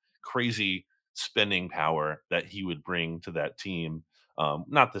like crazy spending power that he would bring to that team.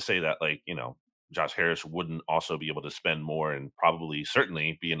 Not to say that Josh Harris wouldn't also be able to spend more and probably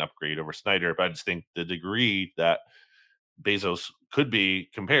certainly be an upgrade over Snyder. But I just think the degree that Bezos could be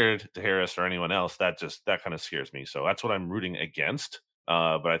compared to Harris or anyone else, that kind of scares me. So that's what I'm rooting against.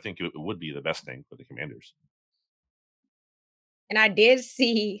 But I think it would be the best thing for the Commanders. And I did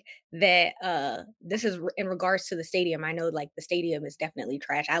see that this is in regards to the stadium. I know like the stadium is definitely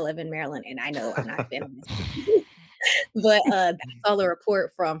trash. I live in Maryland and I know I'm not a fan of this. But I saw the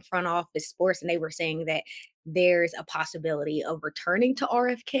report from Front Office Sports, and they were saying that there's a possibility of returning to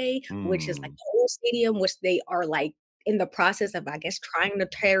RFK, which is like the old stadium, which they are like in the process of, I guess, trying to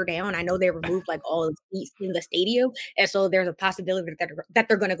tear down. I know they removed like all of the seats in the stadium, and so there's a possibility that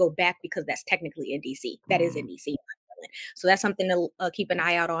they're going to go back because that's technically in DC. That is in DC. So that's something to keep an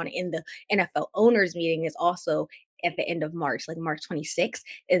eye out on in the NFL owners meeting. Is also at the end of March, like March 26th.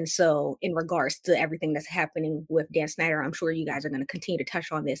 And so, in regards to everything that's happening with Dan Snyder, I'm sure you guys are going to continue to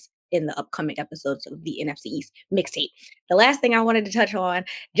touch on this in the upcoming episodes of the NFC East mixtape. The last thing I wanted to touch on,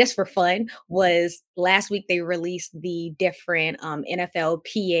 just for fun, was last week they released the different NFL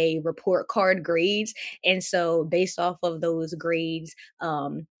PA report card grades. And so, based off of those grades,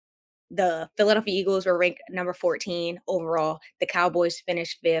 the Philadelphia Eagles were ranked number 14 overall. The Cowboys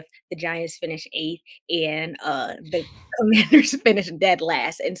finished fifth. The Giants finished eighth, and the Commanders finished dead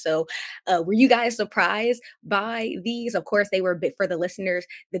last. And so, were you guys surprised by these? Of course, they were. For the listeners,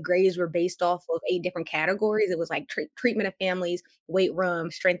 the grades were based off of 8 different categories. It was like treatment of families, weight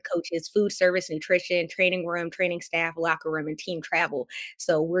room, strength coaches, food service, nutrition, training room, training staff, locker room, and team travel.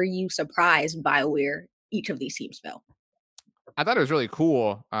 So, were you surprised by where each of these teams fell? I thought it was really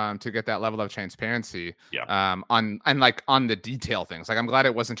cool to get that level of transparency Yeah. on the detail things. Like I'm glad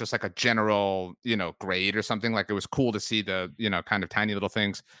it wasn't just like a general, grade or something. Like it was cool to see the, kind of tiny little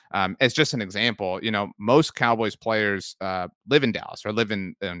things. As just an example, most Cowboys players live in Dallas or live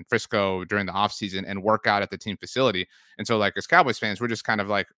in Frisco during the off season and work out at the team facility. And so like as Cowboys fans, we're just kind of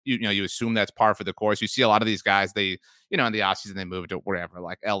like, you assume that's par for the course. You see a lot of these guys, they in the offseason, they moved to wherever,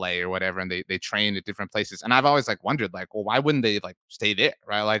 like LA or whatever, and they train at different places. And I've always like wondered, like, well, why wouldn't they like stay there?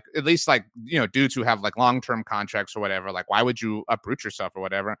 Right. Like at least like, dudes who have like long-term contracts or whatever, like why would you uproot yourself or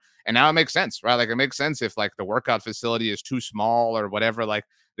whatever? And now it makes sense, right? Like it makes sense if like the workout facility is too small or whatever, like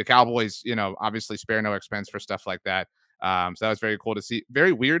the Cowboys, obviously spare no expense for stuff like that. So that was very cool to see.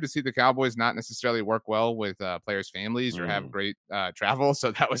 Very weird to see the Cowboys not necessarily work well with players' families or have great travel.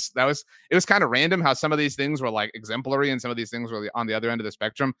 So it was kind of random how some of these things were like exemplary and some of these things were on the other end of the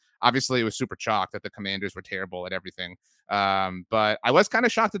spectrum. Obviously, it was super chalk that the Commanders were terrible at everything. But I was kind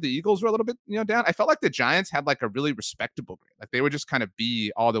of shocked that the Eagles were a little bit, down. I felt like the Giants had like a really respectable grade. Like they would just kind of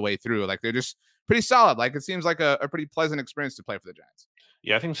be all the way through. Like they're just pretty solid. Like it seems like a pretty pleasant experience to play for the Giants.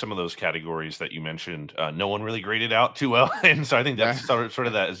 Yeah, I think some of those categories that you mentioned, no one really graded out too well, and so I think that's sort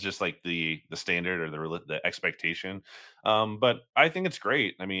of that is just like the standard or the expectation. But I think it's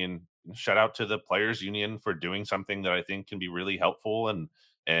great. I mean, shout out to the players union for doing something that I think can be really helpful and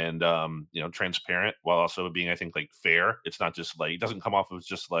transparent while also being, I think, like fair. It's not just like it doesn't come off as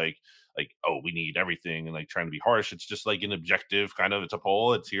just like oh, we need everything and like trying to be harsh. It's just like an objective kind of. It's a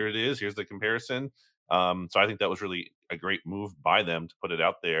poll. It's here. It is. Here's the comparison. So I think that was really a great move by them to put it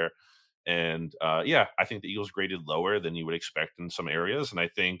out there. And yeah, I think the Eagles graded lower than you would expect in some areas. And I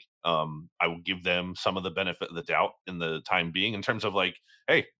think I will give them some of the benefit of the doubt in the time being in terms of like,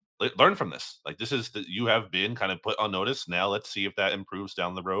 hey, learn from this. Like this is that you have been kind of put on notice. Now let's see if that improves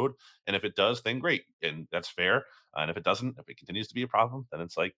down the road. And if it does, then great. And that's fair. And if it doesn't, if it continues to be a problem, then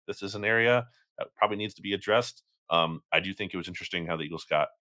it's like this is an area that probably needs to be addressed. I do think it was interesting how the Eagles got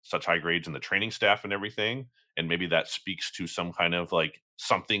such high grades in the training staff and everything. And maybe that speaks to some kind of like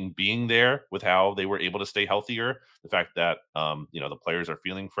something being there with how they were able to stay healthier. The fact that, the players are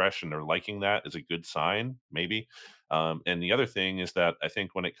feeling fresh and they're liking that is a good sign, maybe. And the other thing is that I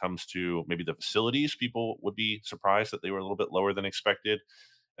think when it comes to maybe the facilities, people would be surprised that they were a little bit lower than expected.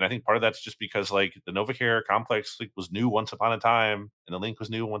 And I think part of that's just because like the NovaCare complex like, was new once upon a time and the link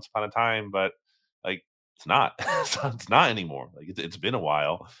was new once upon a time, but like it's not. It's not anymore. Like it's been a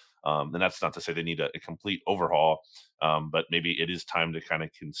while. And that's not to say they need a complete overhaul, but maybe it is time to kind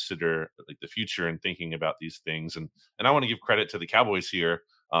of consider like the future and thinking about these things. And I want to give credit to the Cowboys here.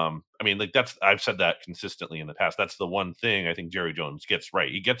 I mean, like I've said that consistently in the past. That's the one thing I think Jerry Jones gets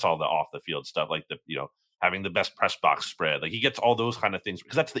right. He gets all the off the field stuff, like having the best press box spread. Like he gets all those kind of things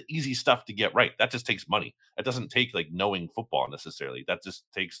because that's the easy stuff to get right. That just takes money. That doesn't take like knowing football necessarily. That just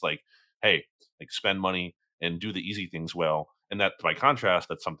takes like, hey, like spend money and do the easy things well. And that by contrast,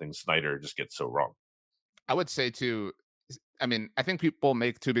 that's something Snyder just gets so wrong. I would say too, I mean, I think people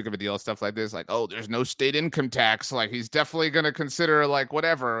make too big of a deal of stuff like this, like, oh, there's no state income tax, like he's definitely going to consider like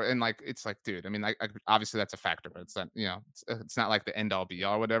whatever, and like it's like, dude, I mean, like obviously that's a factor, but it's not, it's not like the end all be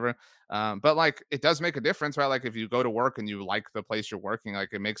all, whatever. But like it does make a difference, right? Like if you go to work and you like the place you're working, like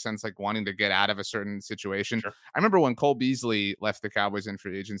it makes sense, like wanting to get out of a certain situation. Sure. I remember when Cole Beasley left the Cowboys in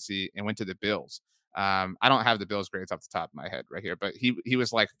free agency and went to the Bills. I don't have the Bills grades off the top of my head right here, but he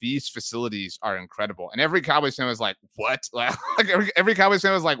was like, these facilities are incredible, and every Cowboys fan was like, what? Like every Cowboys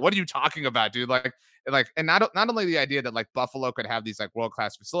fan was like, what are you talking about, dude? Like, and not only the idea that like Buffalo could have these like world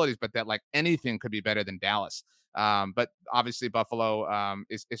class facilities, but that like anything could be better than Dallas. But obviously Buffalo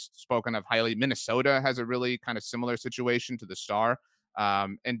is spoken of highly. Minnesota has a really kind of similar situation to the Star.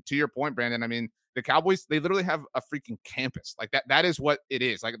 And to your point, Brandon, I mean, the Cowboys, they literally have a freaking campus. Like that is what it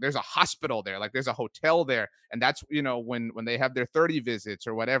is. Like there's a hospital there, like there's a hotel there. And that's, when they have their 30 visits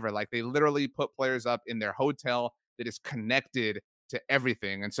or whatever, like they literally put players up in their hotel that is connected to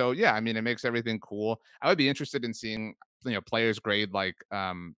everything. And so, yeah, I mean, it makes everything cool. I would be interested in seeing, players grade like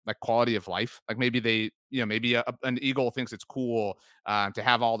quality of life. Like maybe they, maybe an Eagle thinks it's cool to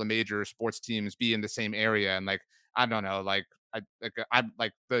have all the major sports teams be in the same area. And like, I don't know, like, I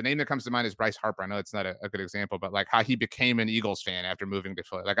like the name that comes to mind is Bryce Harper. I know it's not a good example, but like how he became an Eagles fan after moving to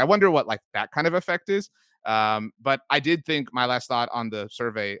Philly. Like I wonder what like that kind of effect is. But I did think, my last thought on the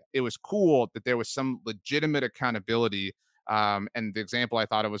survey, it was cool that there was some legitimate accountability. And the example I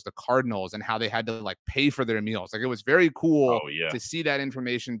thought it was the Cardinals and how they had to like pay for their meals. Like it was very cool to see that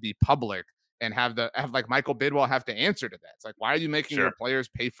information be public and have like Michael Bidwell have to answer to that. It's like, why are you making your players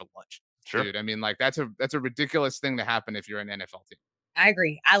pay for lunch? Sure. Dude, I mean, like that's a ridiculous thing to happen if you're an NFL team. I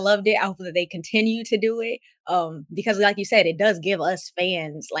agree. I loved it. I hope that they continue to do it. Because like you said, it does give us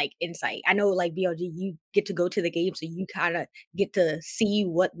fans like insight. I know like BLG, you get to go to the game, so you kind of get to see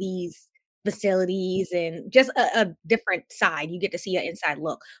what these facilities and just a different side. You get to see an inside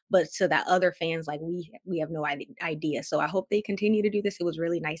look. But so that other fans like we have no idea. So I hope they continue to do this. It was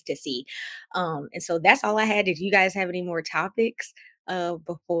really nice to see. And so that's all I had. Did you guys have any more topics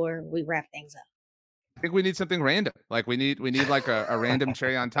before we wrap things up? I think we need something random. Like we need like a random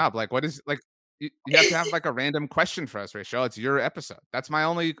cherry on top. Like what is like you have to have like a random question for us, Rachel. It's your episode. That's my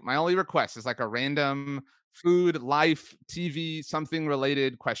only request is like a random food, life, TV, something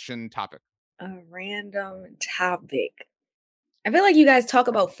related question topic. A random topic. I feel like you guys talk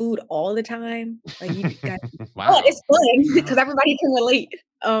about food all the time. Like you guys, wow. Oh, it's fun because everybody can relate.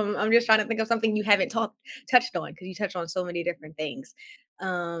 I'm just trying to think of something you haven't touched on because you touch on so many different things.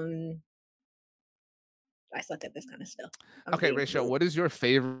 I suck at this kind of stuff. Okay, Rachel, what is your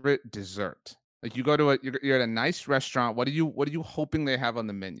favorite dessert? Like you go to you're at a nice restaurant. What are you hoping they have on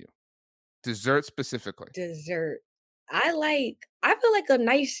the menu? Dessert specifically. Dessert. I feel like a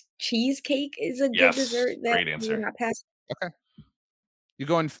nice cheesecake is a good dessert that great answer. Not past. Okay. You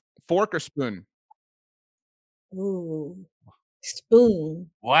going fork or spoon? Ooh, spoon.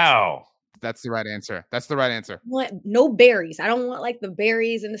 Wow. That's the right answer. That's the right answer. No berries. I don't want like the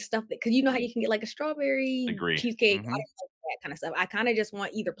berries and the stuff because you know how you can get like a strawberry cheesecake. Mm-hmm. I don't like that kind of stuff. I kind of just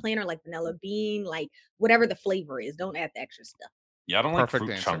want either plain or like vanilla bean, like whatever the flavor is. Don't add the extra stuff. Yeah, I don't like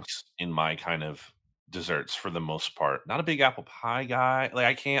fruit chunks in my kind of desserts for the most part. Not a big apple pie guy. Like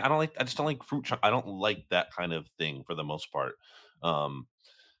I just don't like fruit chunk. I don't like that kind of thing for the most part.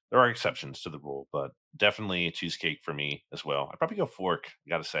 There are exceptions to the rule, but definitely a cheesecake for me as well. I'd probably go fork,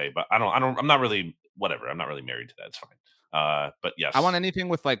 gotta say, but I'm not really whatever. I'm not really married to that. It's fine. But yes. I want anything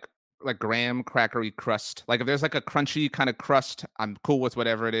with like graham crackery crust. Like if there's like a crunchy kind of crust, I'm cool with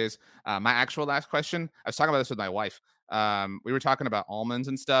whatever it is. My actual last question, I was talking about this with my wife. We were talking about almonds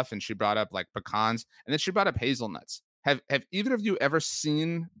and stuff, and she brought up like pecans, and then she brought up hazelnuts. Have either of you ever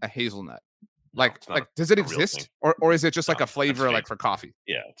seen a hazelnut? Like does it exist or is it just like a flavor like for coffee?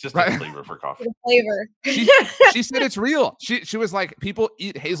 Yeah, it's just a flavor for coffee. Flavor. She said it's real. She was like, people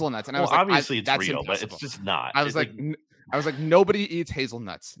eat hazelnuts, and I was like, obviously it's that's real, impossible. but it's just not. I was like, nobody eats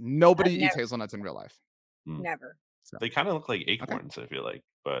hazelnuts. Nobody eats hazelnuts in real life. Never. So. They kind of look like acorns, I feel like,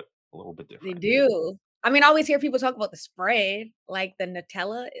 but a little bit different. They do. I mean, I always hear people talk about the spread, like the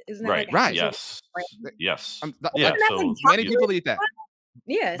Nutella. Isn't that right? Yes. Yes. Yeah. So many people eat that.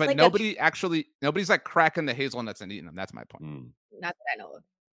 Yeah, but like nobody's like cracking the hazelnuts and eating them. That's my point. Not that I know of.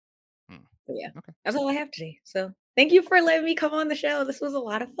 But yeah, okay. That's all I have today. So thank you for letting me come on the show. This was a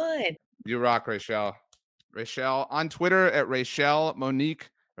lot of fun. You rock, Rachel. Rachel on Twitter at Rachel Monique.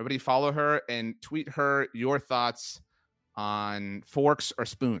 Everybody follow her and tweet her your thoughts on forks or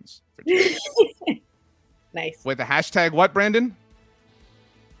spoons. Nice. With the hashtag what, Brandon?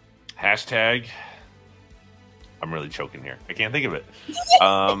 Hashtag. I'm really choking here. I can't think of it.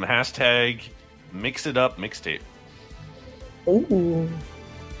 Hashtag mix it up mixtape. Ooh.